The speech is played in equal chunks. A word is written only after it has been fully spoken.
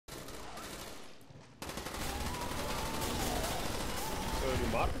do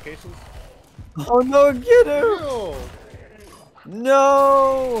modifications. Oh no, get him! Ew.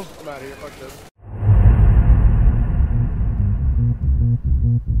 No! I'm out of here, fuck this.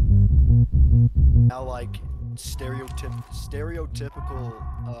 Now, like, stereotypical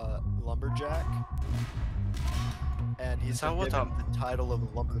lumberjack, and he's been given the title of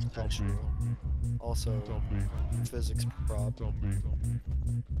lumbersensual. Also, physics prop.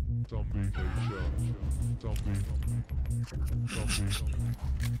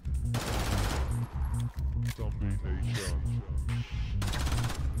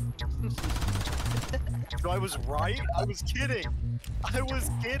 So I was right? I was kidding! I was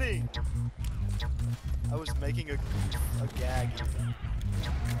kidding! I was making a gag.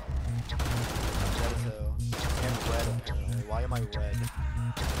 And red apparently. Why am I red?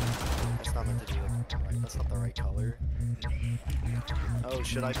 That's not meant to be like right. That's not the right color. Oh,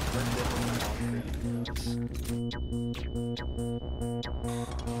 should I blend it with concrete?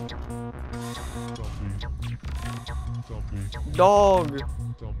 Dog!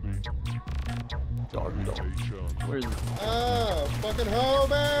 Dog. Where's it? Ah, fucking hoe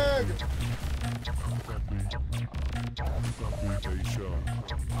bag!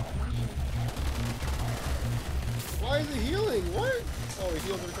 Why is he healing? What? Oh, he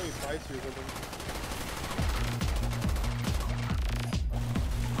heals every time he fights you or something.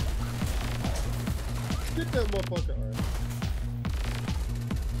 Get that motherfucker. Alright.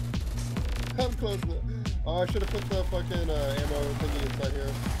 Come close. Oh, I should have put the fucking ammo thingy inside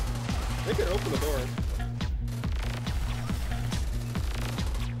here. They can open the door.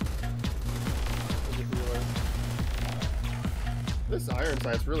 This iron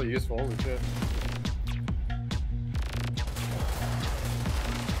sight's really useful, holy shit.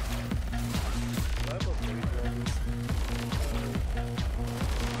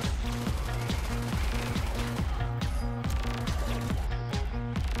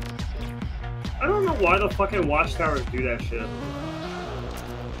 I don't know why the fucking watchtowers do that shit.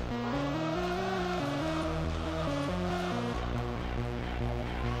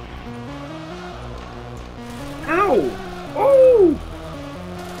 Ow! Oh!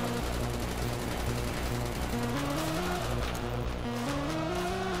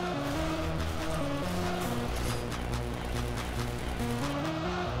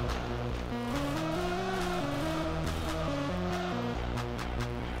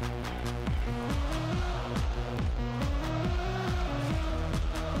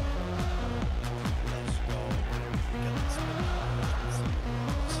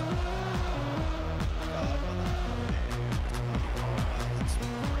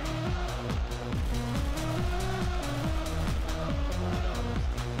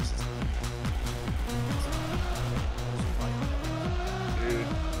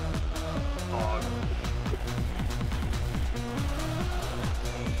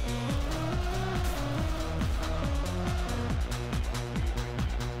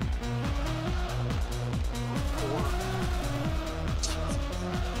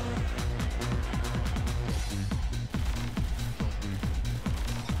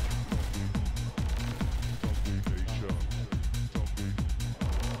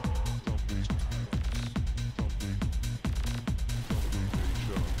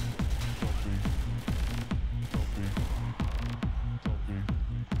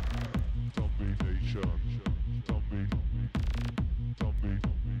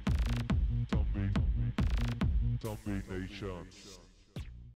 Domination.